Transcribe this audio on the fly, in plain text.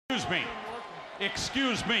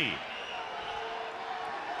Excuse me.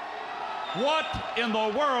 What in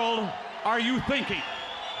the world are you thinking?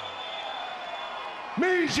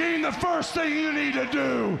 Mean Gene, the first thing you need to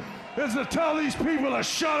do is to tell these people to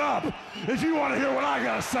shut up if you want to hear what I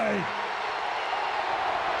gotta say.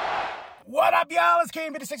 What up, y'all? It's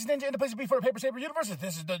K-56 Ninja in the place to be for a Paper Saber Universe.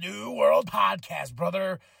 This is the New World Podcast,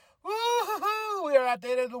 brother. Woo-hoo-hoo. We are at the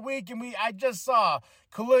end of the week, and I just saw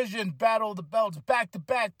Collision Battle of the Belts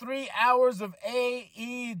back-to-back 3 hours of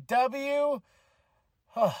AEW.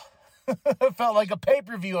 It felt like a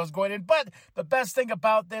pay-per-view I was going in, but the best thing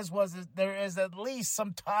about this was that there is at least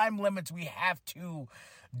some time limits we have to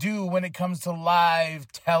do when it comes to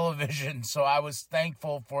live television, so I was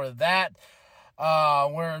thankful for that.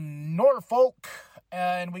 We're in Norfolk,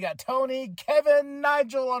 and we got Tony, Kevin,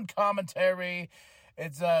 Nigel on commentary.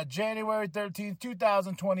 It's January 13th,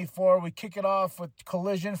 2024. We kick it off with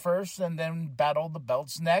Collision first and then Battle of the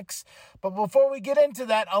Belts next. But before we get into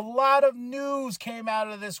that, a lot of news came out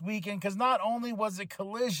of this weekend because not only was it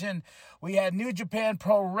Collision, we had New Japan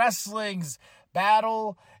Pro Wrestling's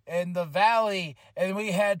Battle in the Valley, and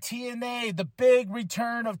we had TNA, the big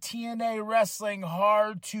return of TNA Wrestling,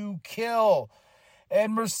 Hard to Kill.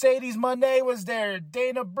 And Mercedes Moné was there.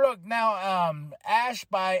 Dana Brooke, now Ash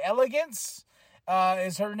by Elegance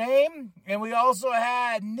is her name. And we also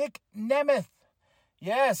had Nick Nemeth.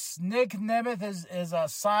 Yes, Nick Nemeth is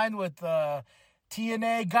signed with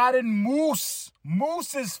TNA. Got in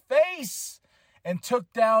Moose's face and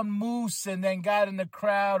took down Moose, and then got in the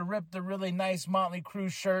crowd, ripped a really nice Motley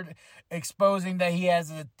Crue shirt, exposing that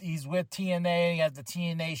he's with TNA. He has the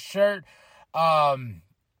TNA shirt.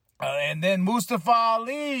 And then Mustafa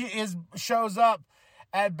Ali shows up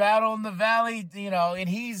at Battle in the Valley, and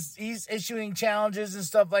he's issuing challenges and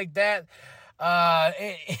stuff like that. Not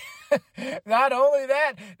only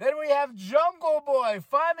that, then we have Jungle Boy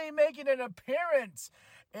finally making an appearance,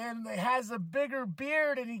 and has a bigger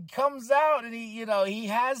beard, and he comes out, and he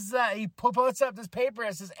puts up this paper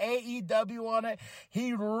that says AEW on it.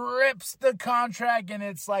 He rips the contract, and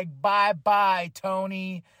it's like, bye-bye,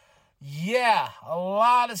 Tony. Yeah, a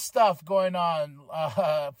lot of stuff going on,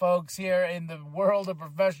 folks, here in the world of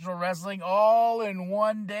professional wrestling, all in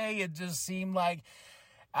one day. It just seemed like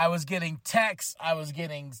I was getting texts, I was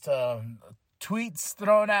getting tweets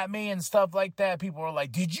thrown at me and stuff like that. People were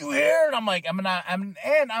like, "Did you hear?" And I'm like, I'm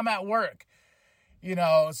at work,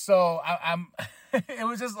 so I'm it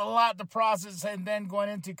was just a lot to process. And then going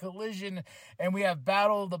into Collision, and we have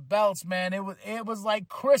Battle of the Belts, man. It was like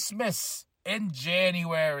Christmas in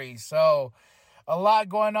January. So a lot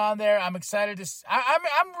going on there. I'm excited to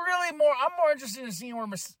I'm more interested in seeing where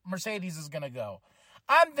Mercedes is going to go.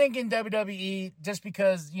 I'm thinking WWE, just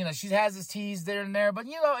because, she has this tease there and there, but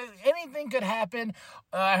anything could happen.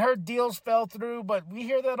 I heard deals fell through, but we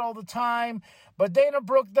hear that all the time. But Dana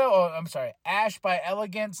Brooke, though, Ash by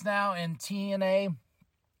Elegance now in TNA,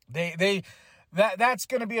 That's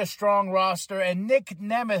going to be a strong roster, and Nick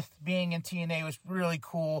Nemeth being in TNA was really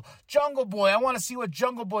cool. Jungle Boy, I want to see what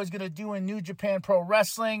Jungle Boy is going to do in New Japan Pro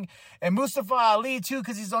Wrestling, and Mustafa Ali too,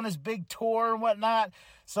 because he's on his big tour and whatnot.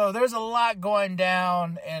 So there's a lot going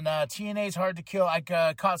down, and TNA's Hard to Kill. I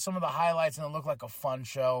caught some of the highlights, and it looked like a fun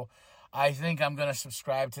show. I think I'm going to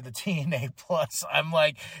subscribe to the TNA Plus. I'm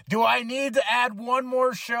like, do I need to add one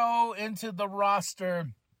more show into the roster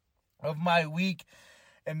of my week?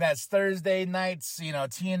 And that's Thursday nights,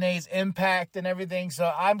 TNA's Impact and everything.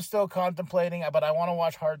 So I'm still contemplating, but I want to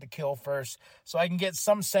watch Hard to Kill first so I can get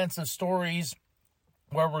some sense of stories,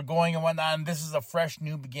 where we're going and whatnot. And this is a fresh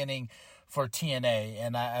new beginning for TNA.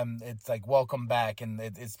 And it's like, welcome back. And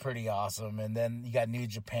it's pretty awesome. And then you got New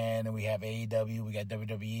Japan, and we have AEW. We got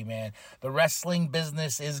WWE, man. The wrestling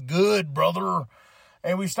business is good, brother.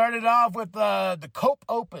 And we started off with the Cope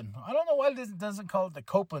Open. I don't know why it doesn't call it the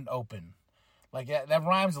Copeland Open. Like, that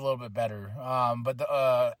rhymes a little bit better. But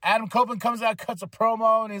Adam Copeland comes out, cuts a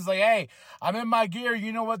promo, and he's like, "Hey, I'm in my gear.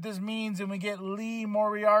 You know what this means." And we get Lee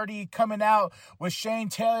Moriarty coming out with Shane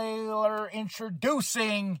Taylor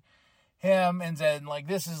introducing him and said, like,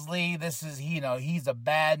 "This is Lee. This is, he's a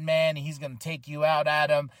bad man. He's going to take you out,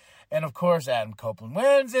 Adam." And, of course, Adam Copeland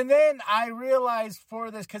wins. And then I realized for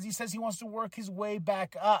this, because he says he wants to work his way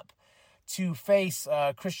back up to face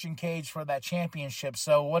Christian Cage for that championship.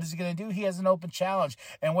 So what is he going to do? He has an open challenge.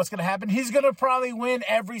 And what's going to happen? He's going to probably win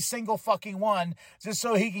every single fucking one just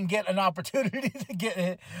so he can get an opportunity to get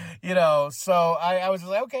it, So I was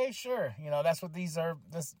like, okay, sure. That's what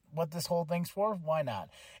what this whole thing's for. Why not?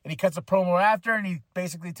 And he cuts a promo after, and he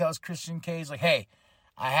basically tells Christian Cage, like, "Hey,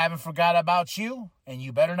 I haven't forgot about you, and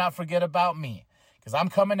you better not forget about me, because I'm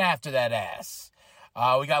coming after that ass."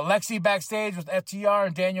 We got Lexi backstage with FTR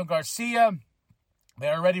and Daniel Garcia. They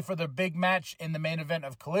are ready for their big match in the main event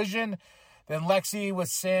of Collision. Then Lexi with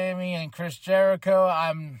Sammy and Chris Jericho.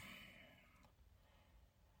 I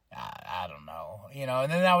don't know.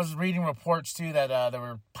 And then I was reading reports, too, that they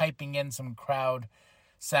were piping in some crowd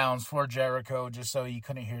sounds for Jericho just so you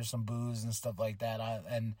couldn't hear some boos and stuff like that.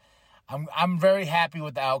 I'm very happy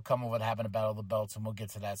with the outcome of what happened at Battle of the Belts, and we'll get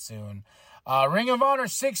to that soon. Ring of Honor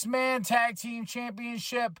 6-man Tag Team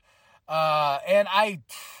Championship. And I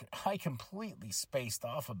completely spaced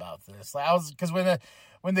off about this. Because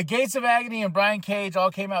when the Gates of Agony and Brian Cage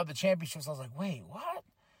all came out with the championships, I was like, wait, what?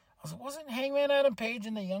 Wasn't Hangman Adam Page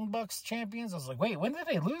and the Young Bucks champions? I was like, wait, when did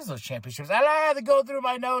they lose those championships? And I had to go through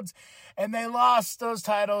my notes, and they lost those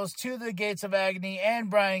titles to the Gates of Agony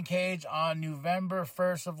and Brian Cage on November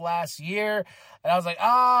 1st of last year. And I was like,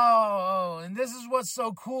 oh, and this is what's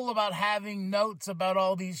so cool about having notes about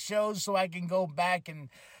all these shows so I can go back and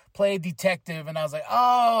play detective. And I was like,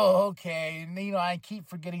 oh, okay. And, I keep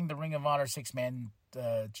forgetting the Ring of Honor 6-man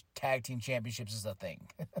tag team championships is a thing.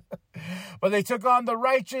 But they took on the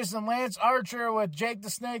Righteous and Lance Archer with Jake the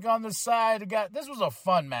Snake on the side. This was a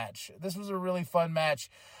fun match. This was a really fun match.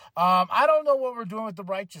 I don't know what we're doing with the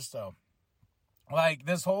Righteous, though. Like,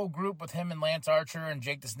 this whole group with him and Lance Archer and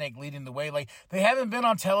Jake the Snake leading the way, like, they haven't been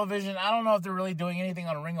on television. I don't know if they're really doing anything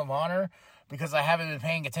on Ring of Honor because I haven't been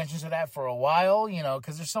paying attention to that for a while,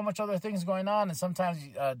 because there's so much other things going on, and sometimes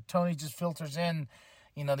Tony just filters in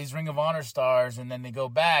these Ring of Honor stars, and then they go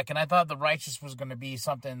back. And I thought the Righteous was going to be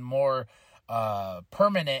something more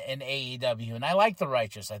permanent in AEW. And I like the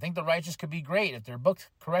Righteous. I think the Righteous could be great if they're booked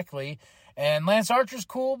correctly. And Lance Archer's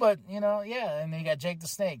cool, but, yeah. And then you got Jake the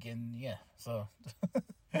Snake, and, yeah, so.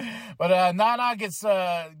 But Nana gets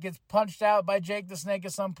punched out by Jake the Snake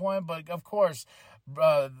at some point. But, of course,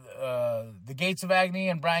 the Gates of Agony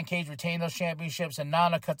and Brian Cage retain those championships, and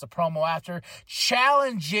Nana cuts a promo after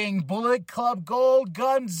challenging Bullet Club Gold,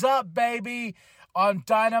 guns up, baby, on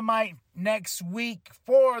Dynamite next week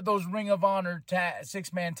for those Ring of Honor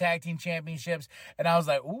 6-man tag team championships. And I was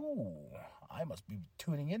like, ooh, I must be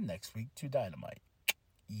tuning in next week to Dynamite.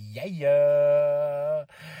 Yeah.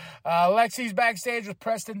 Lexi's backstage with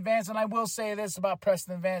Preston Vance, and I will say this about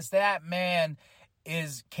Preston Vance: that man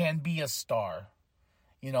can be a star.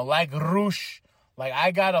 Like Roosh. Like,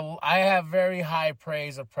 I have very high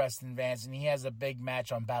praise of Preston Vance, and he has a big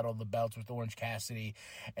match on Battle of the Belts with Orange Cassidy.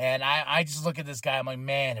 And I just look at this guy, I'm like,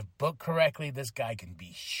 man, if booked correctly, this guy can be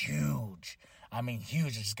huge. I mean,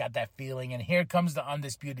 huge. I just got that feeling. And here comes the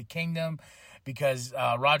Undisputed Kingdom, because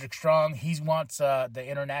Roderick Strong, he wants the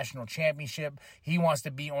International Championship. He wants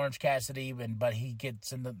to beat Orange Cassidy, but he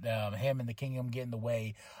gets in him and the Kingdom get in the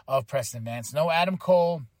way of Preston Vance. No Adam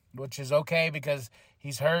Cole, which is okay because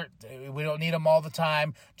he's hurt. We don't need him all the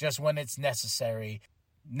time, just when it's necessary.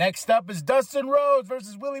 Next up is Dustin Rhodes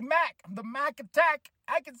versus Willie Mack. The Mack Attack.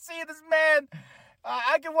 I can see this man.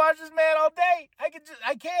 I can watch this man all day.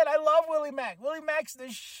 I love Willie Mack. Willie Mack's the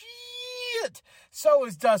shit. So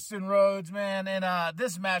is Dustin Rhodes, man. And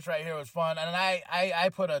this match right here was fun. And I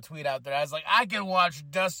put a tweet out there. I was like, I can watch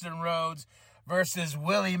Dustin Rhodes versus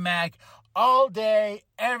Willie Mack all day,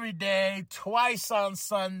 every day, twice on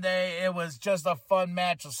Sunday. It was just a fun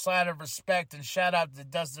match, a sign of respect, and shout out to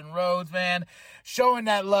Dustin Rhodes, man, showing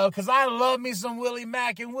that love, because I love me some Willie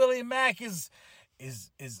Mack, and Willie Mack is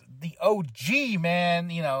the OG, man.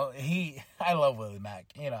 I love Willie Mack.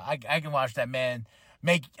 I can watch that man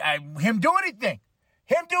him do anything.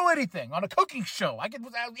 On a cooking show. I can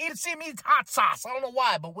see him eat hot sauce. I don't know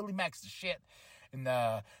why, but Willie Mack's the shit. And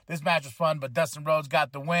this match was fun, but Dustin Rhodes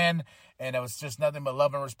got the win, and it was just nothing but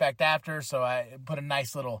love and respect after, so I put a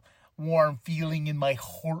nice little warm feeling in my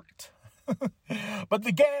heart. But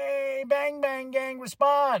the Bang Bang Gang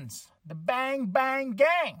responds. The Bang Bang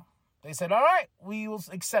Gang. They said, all right, we will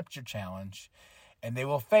accept your challenge, and they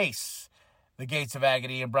will face the Gates of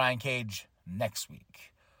Agony and Brian Cage next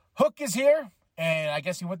week. Hook is here, and I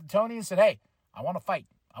guess he went to Tony and said, hey, I want to fight.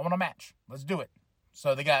 I want a match. Let's do it.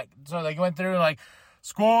 So they went through like,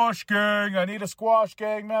 Squash Gang, I need a Squash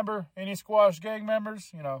Gang member. Any Squash Gang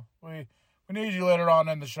members? We need you later on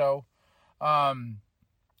in the show.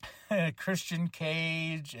 Christian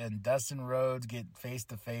Cage and Dustin Rhodes get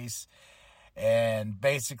face-to-face and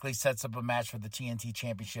basically sets up a match for the TNT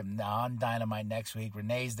Championship on Dynamite next week.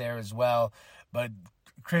 Renee's there as well, but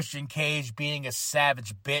Christian Cage, being a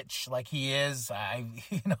savage bitch like he is,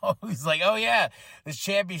 he's like, oh yeah, this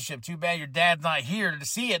championship, too bad your dad's not here to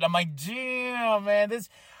see it. I'm like, damn, man,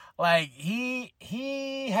 Like,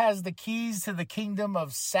 he has the keys to the kingdom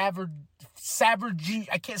of savage.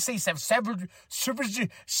 I can't say savage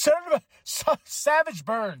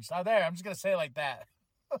burns. Oh, there. I'm just going to say it like that.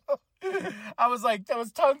 I was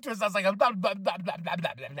tongue twisted. I was like, blah, blah, blah, blah, blah,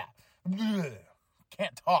 blah, blah.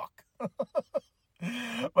 Can't talk.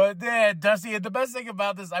 But then, Dusty, the best thing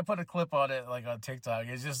about this, I put a clip on it, like, on TikTok.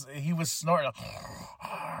 It's just, he was snorting.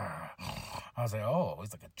 I was like, oh,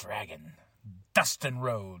 he's like a dragon. Dustin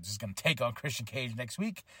Rhodes is going to take on Christian Cage next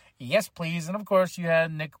week. Yes, please. And, of course, you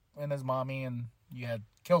had Nick and his mommy, and you had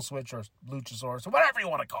Killswitch or Luchasaurus, or whatever you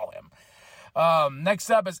want to call him. Next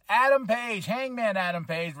up is Adam Page, Hangman Adam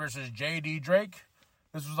Page versus JD Drake.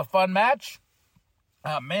 This was a fun match.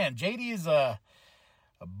 Man, JD is a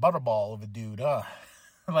butterball of a dude, huh?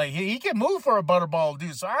 Like, he can move for a butterball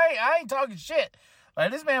dude, so I ain't talking shit.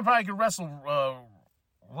 Like, this man probably could wrestle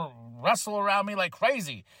around me like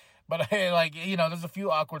crazy. But, like, you know, there's a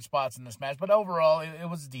few awkward spots in this match. But overall, it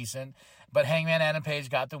was decent. But Hangman Adam Page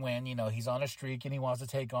got the win. You know, he's on a streak, and he wants to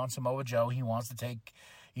take on Samoa Joe. He wants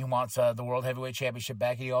the World Heavyweight Championship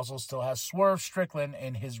back. He also still has Swerve Strickland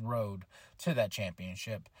in his road to that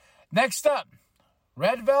championship. Next up,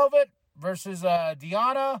 Red Velvet versus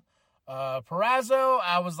Deonna Purrazzo.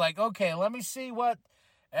 I was like, okay, let me see what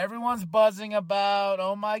everyone's buzzing about.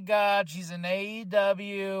 Oh, my God, she's in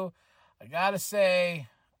AEW. I got to say,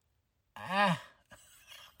 I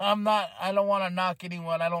don't want to knock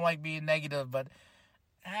anyone. I don't like being negative, but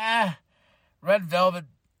Red Velvet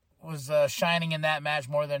was shining in that match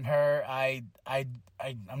more than her.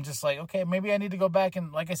 I'm just like, okay, maybe I need to go back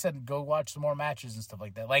and, like I said, go watch some more matches and stuff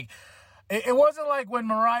like that. Like, it wasn't like when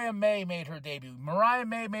Mariah May made her debut. Mariah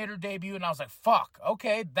May made her debut, and I was like, fuck,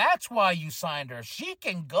 okay, that's why you signed her. She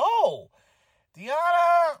can go.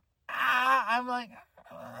 Deonna, I'm like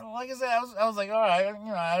I said, I was like, all right, you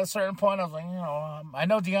know, at a certain point, I was like, you know, I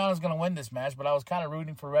know Deonna's going to win this match, but I was kind of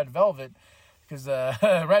rooting for Red Velvet because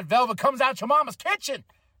Red Velvet comes out your mama's kitchen.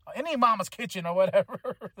 Any mama's kitchen or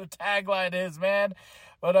whatever the tagline is, man.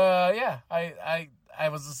 But yeah, I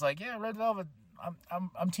was just like, yeah, Red Velvet.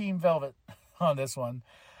 I'm Team Velvet on this one.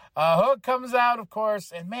 Hook comes out, of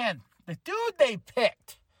course, and man, the dude they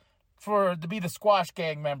picked to be the Squash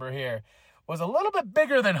Gang member here was a little bit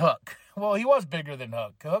bigger than Hook. Well, he was bigger than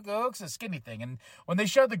Hook. Hook's a skinny thing, and when they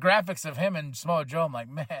showed the graphics of him and Samoa Joe, I'm like,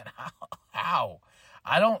 man, how?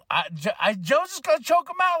 Joe's just gonna choke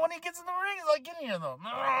him out when he gets in the ring. He's like, get in here though.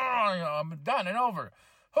 You know, I'm done and over.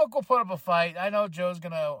 Hook will put up a fight. I know Joe's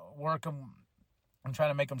gonna work him and trying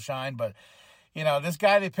to make him shine, but you know, this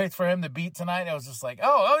guy they picked for him to beat tonight, I was just like,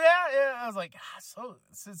 oh yeah. I was like, so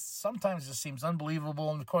sometimes it just seems unbelievable.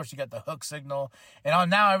 And of course, you got the Hook signal, and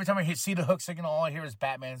now every time I see the Hook signal, all I hear is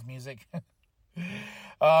Batman's music.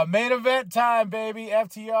 Main event time, baby.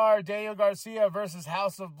 FTR, Daniel Garcia versus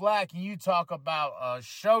House of Black. And you talk about a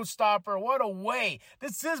showstopper. What a way.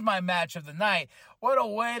 This is my match of the night. What a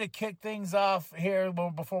way to kick things off here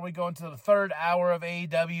before we go into the third hour of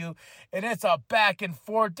AEW. And it's a back and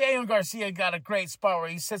forth. Daniel Garcia got a great spot where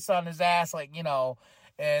he sits on his ass, like, you know,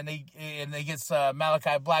 and he gets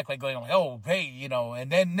Malachi Black like going like, oh hey, you know,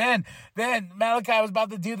 and then Malachi was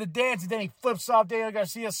about to do the dance, and then he flips off Daniel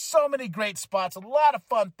Garcia. So many great spots, a lot of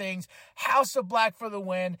fun things. House of Black for the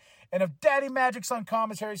win. And if Daddy Magic's on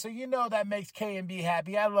commentary, so you know that makes K&B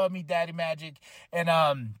happy. I love me Daddy Magic. And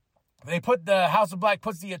they put the House of Black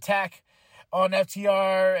puts the attack on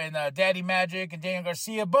FTR and Daddy Magic and Daniel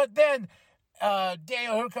Garcia, but then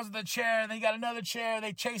Daniel here comes with the chair, and they got another chair.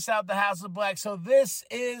 They chase out the House of Black. So this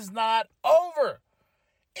is not over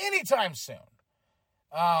anytime soon.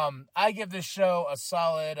 I give this show a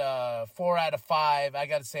solid 4 out of 5. I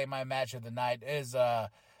got to say my match of the night is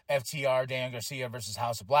FTR, Daniel Garcia versus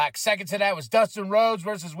House of Black. Second to that was Dustin Rhodes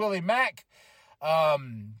versus Willie Mack.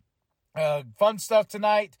 Fun stuff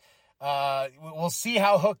tonight. We'll see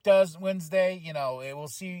how Hook does Wednesday. You know, we'll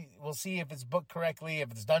see if it's booked correctly, if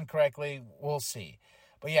it's done correctly. We'll see.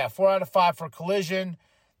 But yeah, 4 out of 5 for Collision.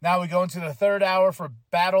 Now we go into the third hour for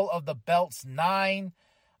Battle of the Belts 9.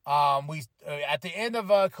 At the end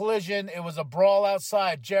of Collision, it was a brawl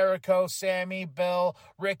outside. Jericho, Sammy, Bill,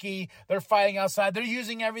 Ricky, they're fighting outside. They're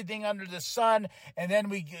using everything under the sun. And then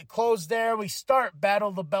we close there. We start Battle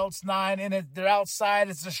of the Belts 9, and they're outside.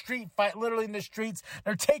 It's a street fight, literally in the streets.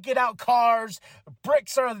 They're taking out cars.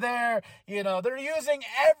 Bricks are there. You know, they're using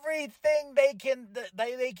everything they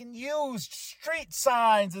can use. Street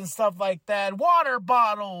signs and stuff like that. Water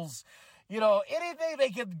bottles. You know, anything they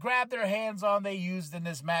could grab their hands on, they used in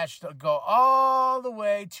this match to go all the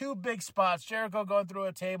way. 2 big spots. Jericho going through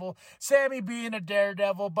a table. Sammy being a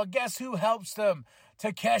daredevil. But guess who helps them?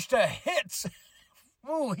 Takeshita hits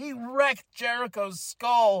Ooh, he wrecked Jericho's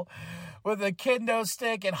skull with a kendo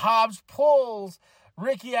stick, and Hobbs pulls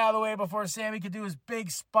Ricky out of the way before Sammy could do his big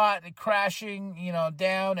spot and crashing,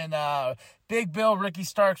 down. And Big Bill, Ricky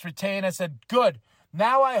Starks retain. I said, good.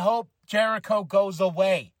 Now I hope Jericho goes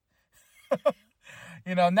away.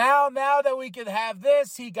 Now that we can have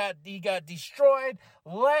this, he got destroyed.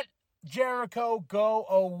 Let Jericho go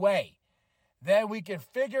away. Then we can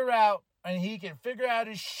figure out, and he can figure out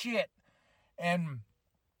his shit and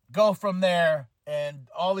go from there. And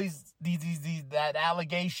all these that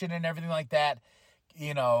allegation and everything like that,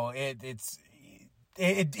 it's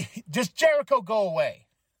just Jericho go away.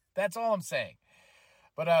 That's all I'm saying.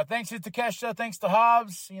 But thanks to Takeshita, thanks to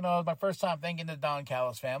Hobbs. It's my first time thanking the Don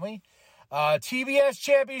Callis family. TBS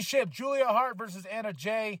Championship, Julia Hart versus Anna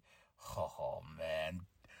Jay. Oh man,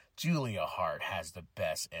 Julia Hart has the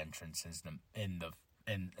best entrances in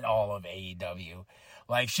all of AEW.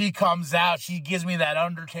 Like, she comes out, she gives me that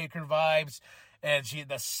Undertaker vibes, and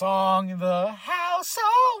the song, the house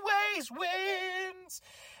always wins.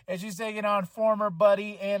 And she's taking on former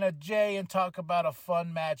buddy Anna Jay and talk about a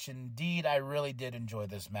fun match. Indeed, I really did enjoy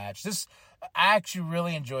this match. I actually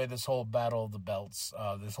really enjoyed this whole Battle of the Belts,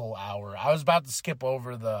 this whole hour. I was about to skip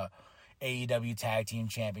over the AEW Tag Team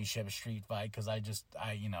Championship street fight because I just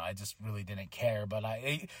really didn't care. But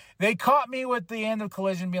they caught me with the end of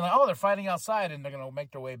Collision being like, oh, they're fighting outside and they're going to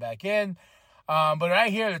make their way back in. But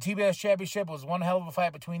right here, the TBS Championship was one hell of a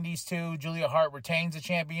fight between these two. Julia Hart retains the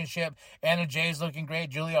championship. Anna Jay's looking great.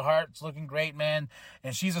 Julia Hart's looking great, man.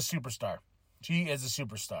 And she's a superstar. She is a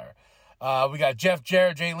superstar. We got Jeff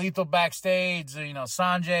Jarrett, Jay Lethal backstage,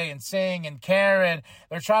 Sanjay and Singh and Karen.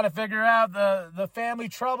 They're trying to figure out the family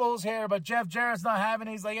troubles here, but Jeff Jarrett's not having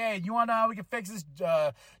it. He's like, hey, you want to know how we can fix this?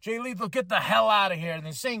 Jay Lethal, get the hell out of here. And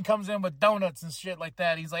then Singh comes in with donuts and shit like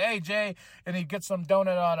that. He's like, hey, Jay. And he gets some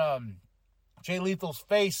donut on Jay Lethal's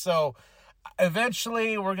face. So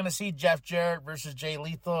eventually we're going to see Jeff Jarrett versus Jay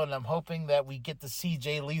Lethal, and I'm hoping that we get to see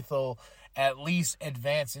Jay Lethal at least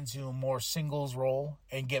advance into a more singles role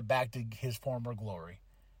and get back to his former glory.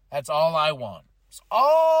 That's all I want. It's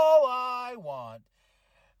all I want.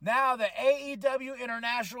 Now the AEW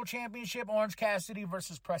International Championship, Orange Cassidy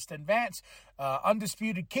versus Preston Vance.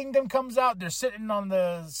 Undisputed Kingdom comes out. They're sitting on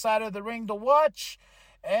the side of the ring to watch.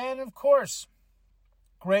 And, of course,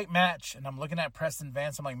 great match. And I'm looking at Preston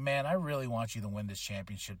Vance. I'm like, man, I really want you to win this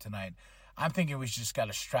championship tonight. I'm thinking we just got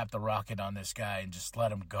to strap the rocket on this guy and just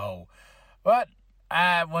let him go. But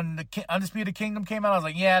when the Undisputed Kingdom came out, I was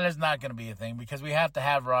like, yeah, there's not going to be a thing because we have to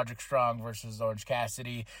have Roderick Strong versus Orange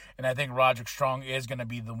Cassidy. And I think Roderick Strong is going to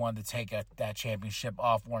be the one to take that championship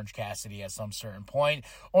off Orange Cassidy at some certain point.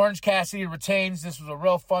 Orange Cassidy retains. This was a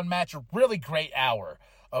real fun match, a really great hour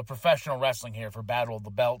of professional wrestling here for Battle of the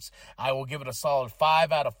Belts. I will give it a solid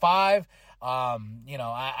 5 out of 5. I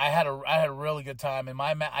had a really good time. And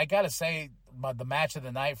I got to say, the match of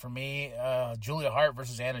the night for me, Julia Hart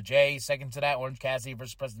versus Anna Jay. Second to that, Orange Cassidy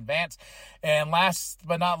versus Preston Vance. And last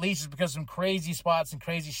but not least, is because some crazy spots and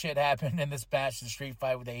crazy shit happened in this match, the street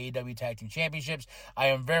fight with the AEW Tag Team Championships. I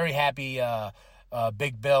am very happy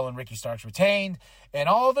Big Bill and Ricky Starks retained. And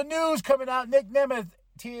all the news coming out, Nick Nemeth,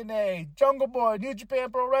 TNA, Jungle Boy, New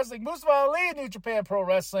Japan Pro Wrestling, Mustafa Ali, New Japan Pro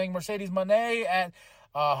Wrestling, Mercedes Moné at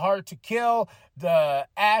Hard to Kill, the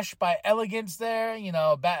Ash by Elegance there,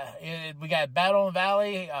 we got Battle in the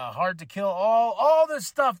Valley, Hard to Kill, all this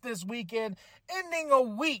stuff this weekend, ending a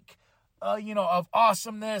week, of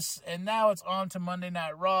awesomeness, and now it's on to Monday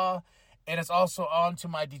Night Raw, and it's also on to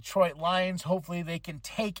my Detroit Lions. Hopefully they can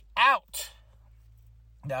take out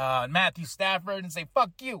Matthew Stafford and say,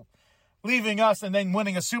 fuck you, leaving us and then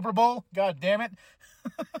winning a Super Bowl. God damn it.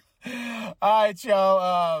 All right,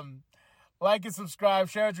 y'all. Like and subscribe.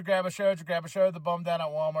 Share it, you grab a share the bum down at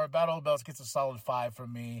Walmart. Battle of the Belts gets a solid 5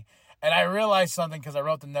 from me. And I realized something because I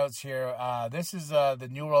wrote the notes here. This is the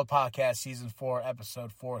New World Podcast Season 4,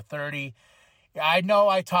 Episode 430. I know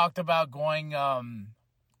I talked about going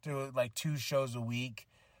to like 2 shows a week.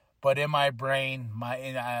 But in my brain,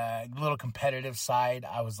 my little competitive side,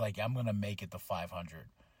 I was like, I'm going to make it to 500.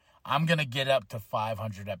 I'm going to get up to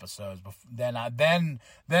 500 episodes. Then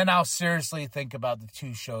I'll seriously think about the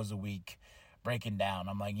 2 shows a week breaking down.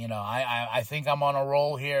 I'm like, I think I'm on a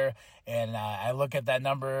roll here. And I look at that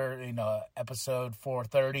number, episode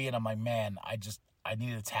 430, and I'm like, man, I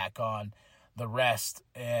need to tack on the rest.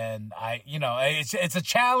 And it's a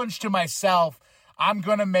challenge to myself. I'm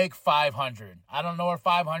going to make 500. I don't know where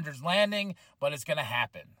 500's landing, but it's going to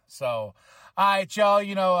happen. So, all right,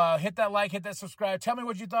 y'all, hit that like, hit that subscribe. Tell me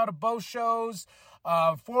what you thought of both shows.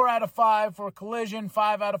 4 out of 5 for Collision,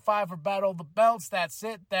 5 out of 5 for Battle of the Belts. That's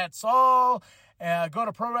it. That's all. Go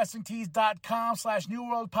to ProWrestlingTees.com/New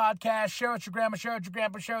World Podcast. Share it with your grandma, share it with your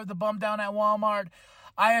grandpa, share it with the bum down at Walmart.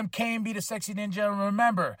 I am KMB, the Sexy Ninja. And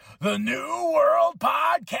remember, the New World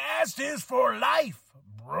Podcast is for life,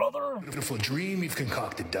 brother. Beautiful dream you've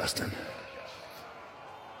concocted, Dustin.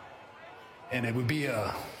 And it would be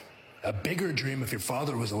a bigger dream if your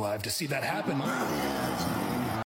father was alive to see that happen.